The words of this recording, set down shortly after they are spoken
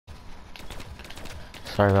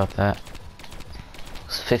sorry about that.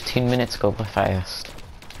 Those 15 minutes go by fast.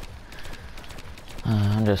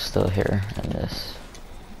 I'm just still here in this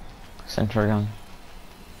Centurion.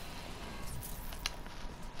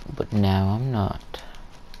 But now I'm not.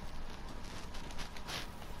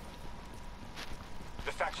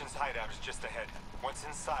 The faction's hideout is just ahead. Once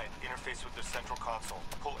inside, interface with their central console.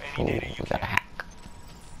 Pull any data you We can. got a hack.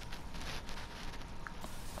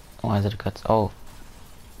 Why is it a cuts? Oh.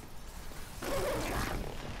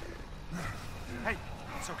 Hey,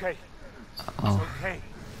 it's okay. Oh. It's okay.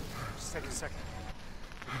 Just take a second.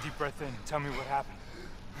 Take a deep breath in and tell me what happened.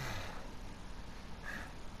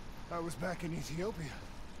 I was back in Ethiopia.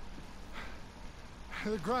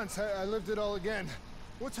 The grunts, I lived it all again.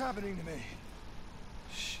 What's happening to me?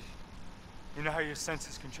 Shh. You know how your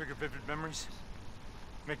senses can trigger vivid memories?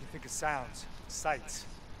 Make you think of sounds, sights,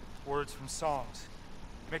 words from songs.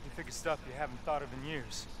 Make you think of stuff you haven't thought of in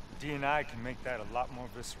years. DNI can make that a lot more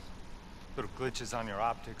visceral. Little glitches on your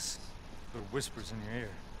optics, little whispers in your ear.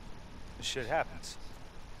 This shit happens.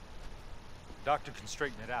 Doctor can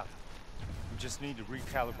straighten it out. You just need to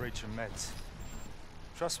recalibrate your meds.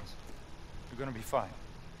 Trust me, you're gonna be fine.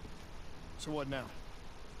 So what now?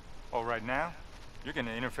 Oh, right now, you're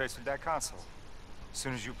gonna interface with that console. As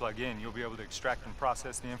soon as you plug in, you'll be able to extract and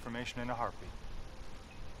process the information in a heartbeat.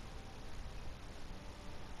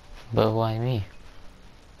 But why me?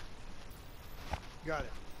 Got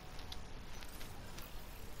it.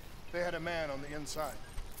 They had a man on the inside,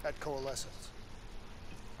 at Coalescence.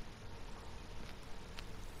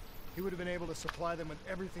 He would have been able to supply them with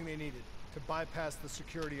everything they needed to bypass the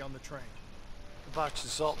security on the train. The botched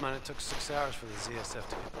assault, man, it took 6 hours for the ZSF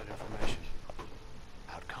to get that information.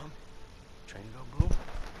 Outcome? Train go boom?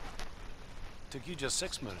 Took you just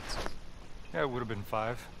 6 minutes. Yeah, it would have been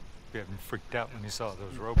 5. If you hadn't freaked out when you saw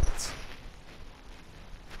those robots.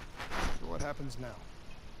 So what happens now?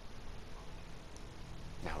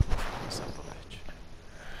 Now we're from the son of a bitch.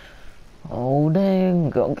 Oh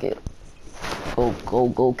dang, go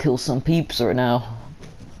kill some peeps right now.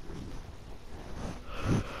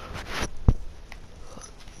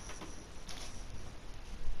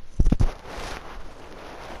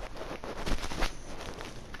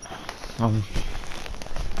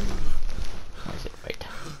 Where's it? Right.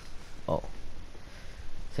 Oh.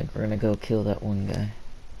 I think we're gonna go kill that one guy.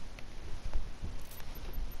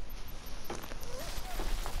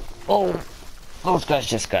 Oh! Those guys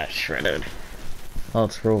just got shredded. Oh,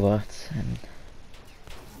 it's robots and...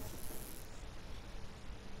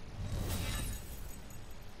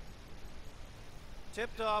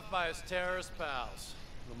 Tipped off by his terrorist pals.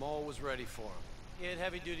 The mole was ready for him. He had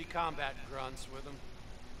heavy-duty combat grunts with him.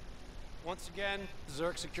 Once again, the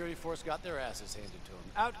Zerg security force got their asses handed to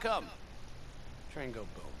him. Outcome. Train go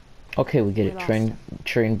boom. Okay, we get it.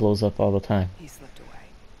 Train blows up all the time. He slipped away.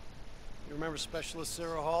 You remember Specialist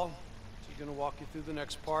Sarah Hall? She's gonna walk you through the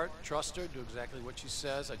next part. Trust her, do exactly what she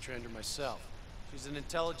says. I trained her myself. She's an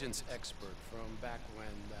intelligence expert from back when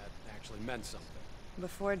that actually meant something.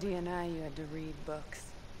 Before DNI, you had to read books.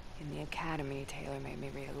 In the academy, Taylor made me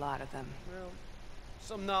read a lot of them. Well,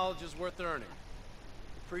 some knowledge is worth earning.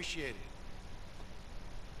 Appreciate it.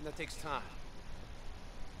 And that takes time.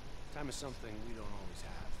 Time is something we don't always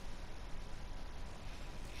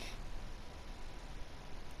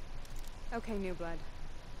have. Okay, New Blood.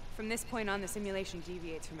 From this point on, the simulation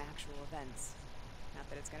deviates from actual events. Not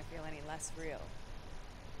that it's gonna feel any less real.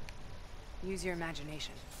 Use your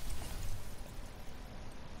imagination.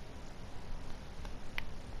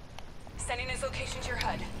 Sending his location to your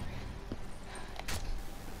HUD.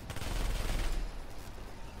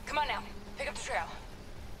 Come on now, pick up the trail.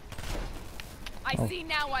 I see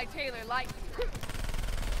now why Taylor likes you.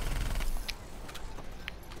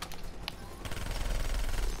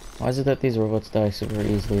 Why is it that these robots die super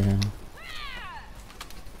easily now?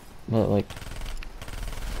 But like...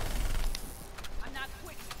 I'm not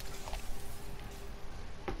quitting.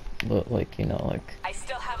 But like, you know, like... I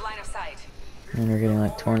still have line of sight. when you're getting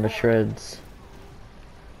like torn to shreds.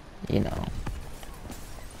 You know.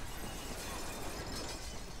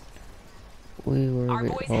 We were Our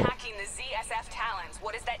boys hacking the ZSF Talons.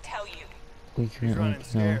 What does that tell you? We He's can't running like,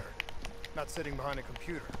 no. scared. Not sitting behind a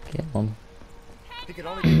computer. Kill him. He can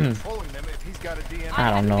only be controlling them if he's got a DNA.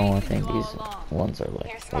 I don't know, I think these ones are You're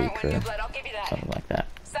like smart fake when or you blood. I'll give you that. something like that.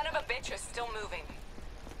 Son of a bitch is still moving.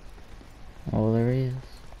 Oh, there he is.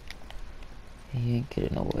 He ain't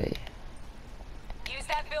getting away. Use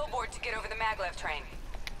that billboard to get over the maglev train.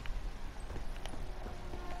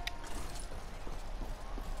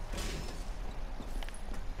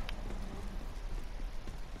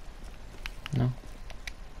 No.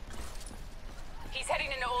 He's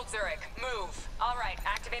heading into Hold, Zurich. Move. All right,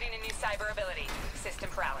 activating a new cyber ability. System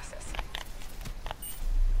paralysis.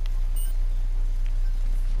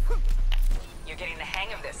 You're getting the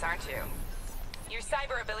hang of this, aren't you? Your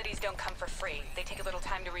cyber abilities don't come for free. They take a little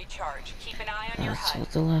time to recharge. Keep an eye on your That's HUD.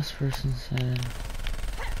 what the last person said.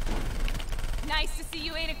 Nice to see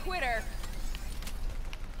you ain't a quitter.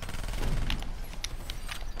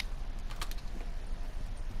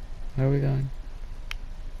 Where are we going?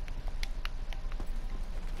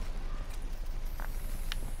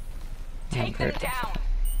 Take them perfect. down.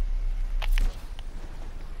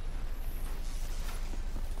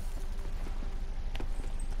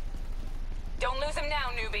 Don't lose him now,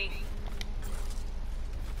 newbie.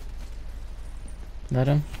 Let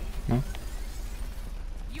him? No?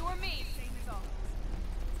 You or me, same as always.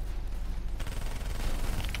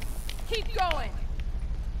 Keep going.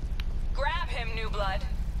 Grab him, new blood.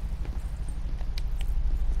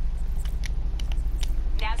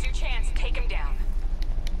 Now's your chance. Take him down.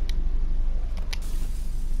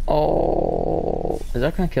 Oh, is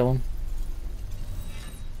that gonna kill him?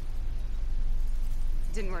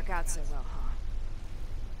 Didn't work out so well, huh?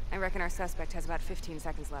 I reckon our suspect has about 15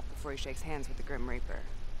 seconds left before he shakes hands with the Grim Reaper.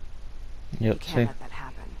 You Yep, can't see. let that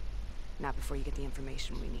happen. Not before you get the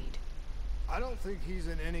information we need. I don't think he's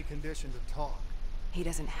in any condition to talk. He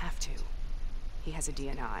doesn't have to. He has a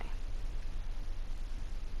DNI.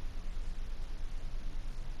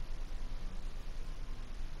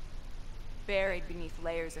 Buried beneath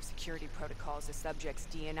layers of security protocols, the subject's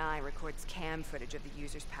DNI records cam footage of the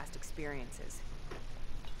user's past experiences.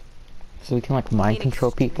 So we can like mind In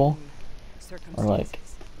control people? extreme Or like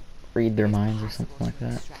circumstances, read their it is minds or possible something like to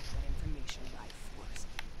that? extract that information by force.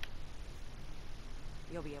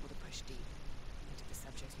 You'll be able to push deep into the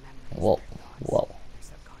subject's memories, Whoa, their thoughts, whoa. their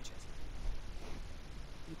subconscious.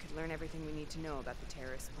 You could learn everything we need to know about the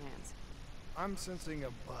terrorist plans. I'm sensing a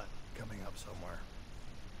butt coming up somewhere.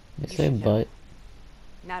 They You say should know. but.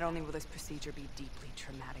 Not only will this procedure be deeply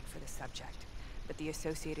traumatic for the subject, but the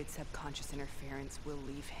associated subconscious interference will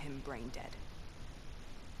leave him brain dead.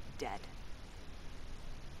 Dead.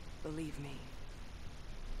 Believe me,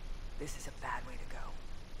 this is a bad way to go.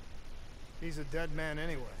 He's a dead man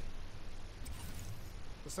anyway.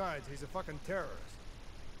 Besides, he's a fucking terrorist.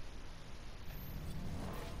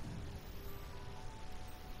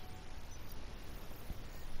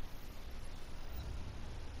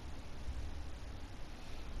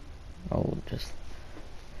 Oh, just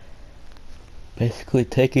basically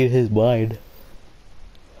taking his mind.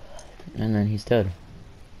 And then he's dead.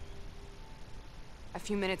 A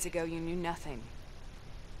few minutes ago, you knew nothing.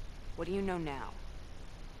 What do you know now?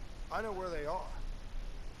 I know where they are.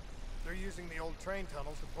 They're using the old train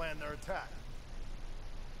tunnels to plan their attack.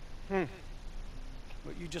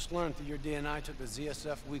 What you just learned through your DNI took the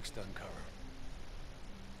ZSF weeks to uncover.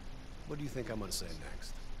 What do you think I'm gonna say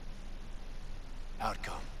next?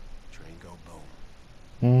 Outcome. Train go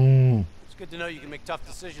boom. It's good to know you can make tough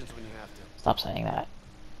decisions when you have to. Stop saying that.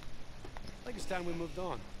 I think it's time we moved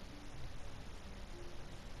on.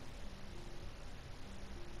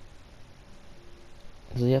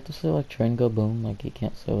 Does he have to say like train go boom? Like he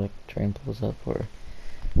can't say like train pulls up or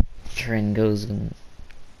train goes in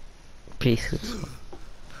pieces.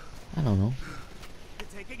 I don't know.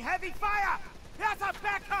 You're taking heavy fire! That's a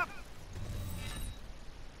backup!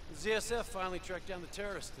 The ZSF finally tracked down the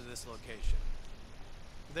terrorists to this location.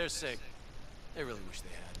 For their sake, they really wish they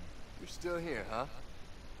had. You're still here, huh?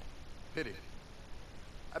 Pity.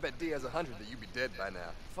 I bet D has 100 that you'd be dead by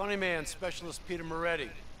now. Funny man, Specialist Peter Moretti.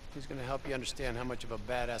 He's gonna help you understand how much of a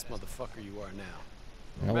badass motherfucker you are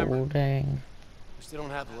now. Remember, No dang. we still don't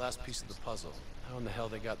have the last piece of the puzzle. How in the hell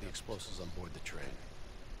they got the explosives on board the train?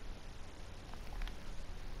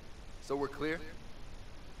 So we're clear?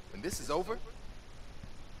 When this is over,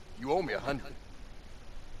 you owe me 100.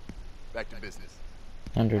 Back to business.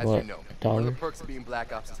 Under As what? you know, one of $1? the perks of being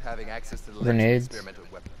Black Ops is having access to the latest Grenades? experimental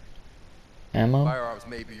weapon. Ammo? Firearms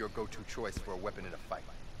may be your go-to choice for a weapon in a fight.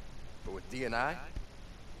 But with DNI,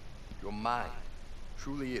 your mind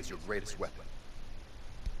truly is your greatest weapon.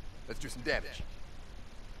 Let's do some damage.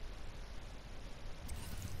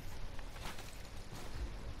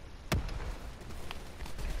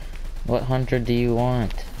 What 100 do you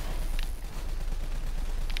want?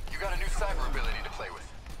 You got a new cyber ability to play with.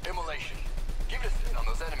 Immolation. Give it a spin on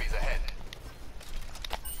those enemies ahead.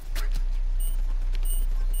 This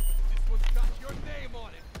one's got your name on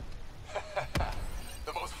it.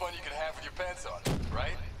 The most fun you can have with your pants on,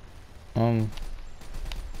 right?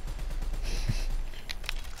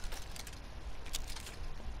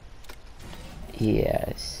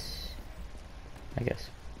 Yes. I guess.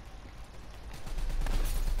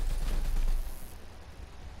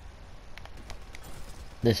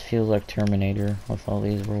 This feels like Terminator with all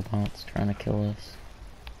these robots trying to kill us.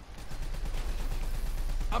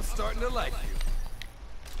 I'm starting to like you.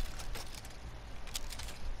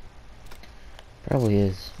 Probably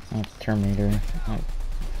is. Like Terminator. Like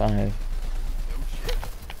 5.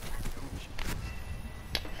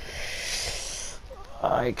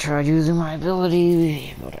 I tried using my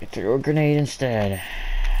ability, but I threw a grenade instead.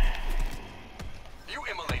 You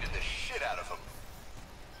immolated the shit out of him.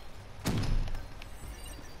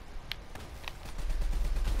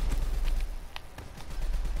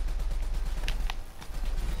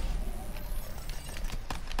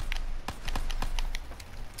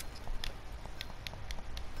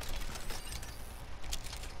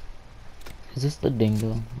 Is this the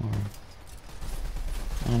dingo? Or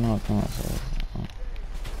I don't know what kind of says.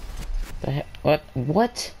 The heck? What?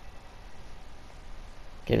 What?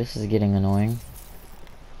 Okay, this is getting annoying.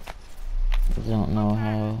 I don't know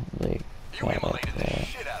how they You got up immolated the that.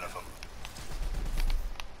 shit out of him.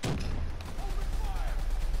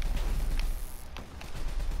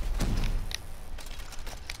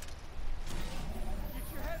 Get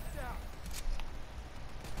your heads down.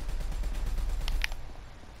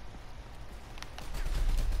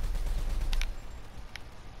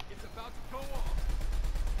 It's about to go off.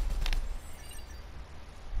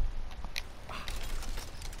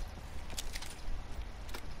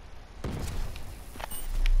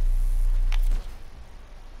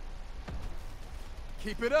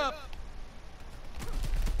 Keep it up.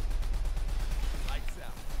 Lights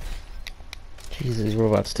out. Jeez, these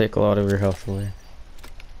robots take a lot of your health away.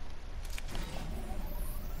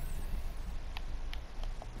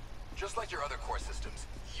 Just like your other core systems,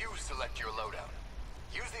 you select your loadout.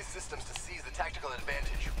 Use these systems to seize the tactical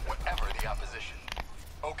advantage, whatever the opposition.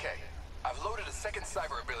 Okay, I've loaded a second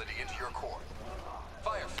cyber ability into your core.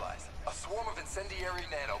 Fireflies, a swarm of incendiary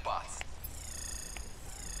nanobots.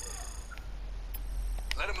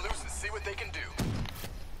 Let them loose and see what they can do.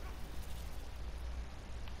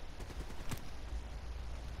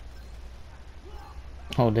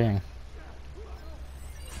 Oh dang.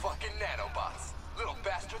 Fucking nanobots. Little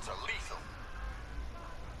bastards are lethal.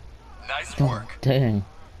 Nice Oh work. dang.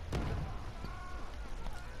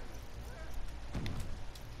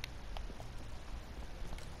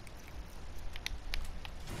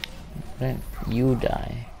 Why didn't you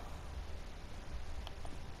die?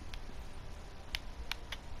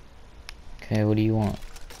 Okay, what do you want,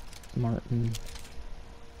 Martin?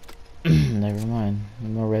 Never mind,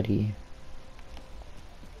 I'm already.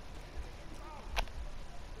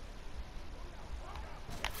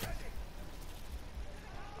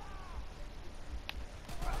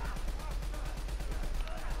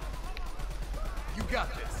 You got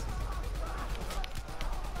this.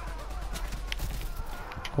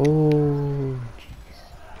 Oh,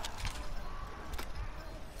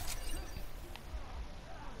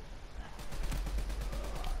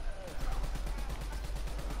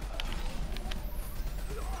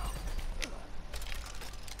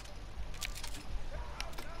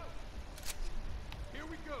 Here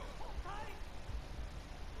we go.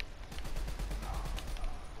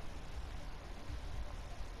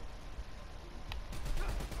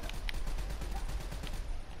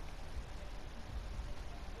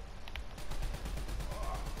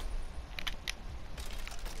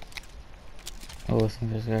 oh, I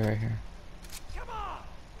think there's a guy right here. Come on.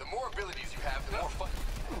 The more abilities you have, the more fun.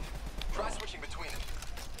 Try switching between them.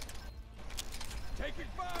 Taking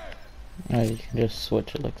fire. Oh, you can just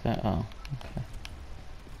switch it like that. Oh, okay.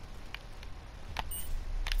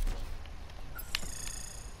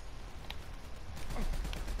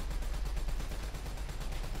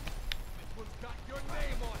 This one's got your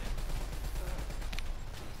name on it.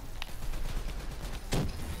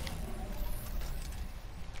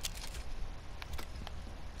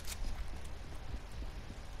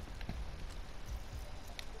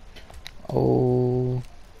 Oh.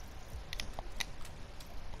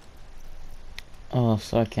 Oh,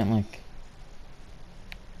 so I can't like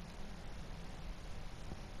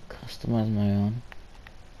customize my own.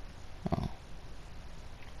 Oh.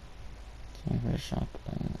 So for a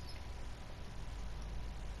shotgun.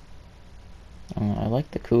 I like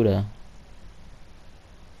the Cuda.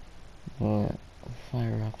 But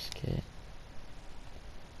fire ops kit.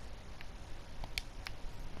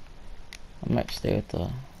 I might stay with the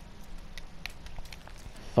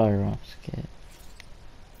fire ops kit.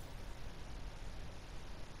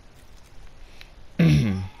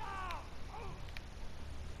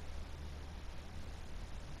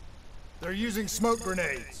 They're using smoke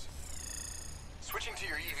grenades. Switching to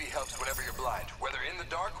your EV helps whenever you're blind, whether in the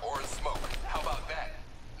dark or in smoke. How about that?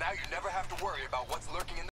 Now you never have to worry about what's lurking in the